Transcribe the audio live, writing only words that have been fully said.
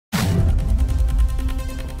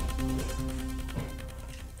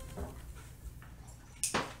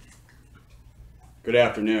Good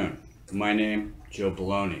afternoon. My name, Joe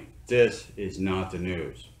Baloney. This is not the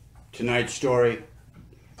news. Tonight's story,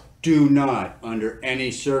 do not, under any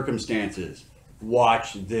circumstances,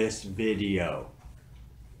 watch this video.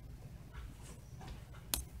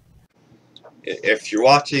 If you're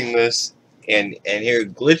watching this and hear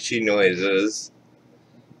glitchy noises,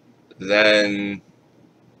 then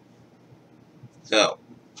no,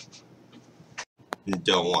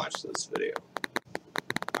 don't watch this video.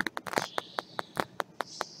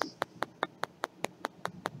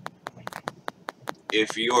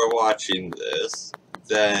 If you are watching this,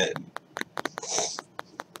 then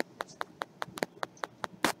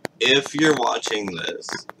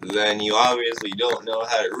you obviously don't know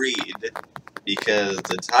how to read, because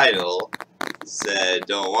the title said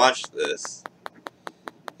don't watch this,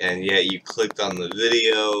 and yet you clicked on the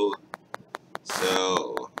video.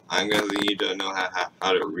 So I'm guessing you don't know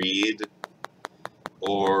how to read,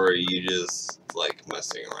 or you just like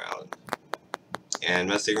messing around. And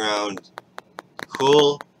messing around,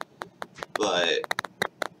 cool, but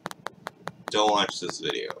don't watch this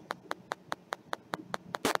video.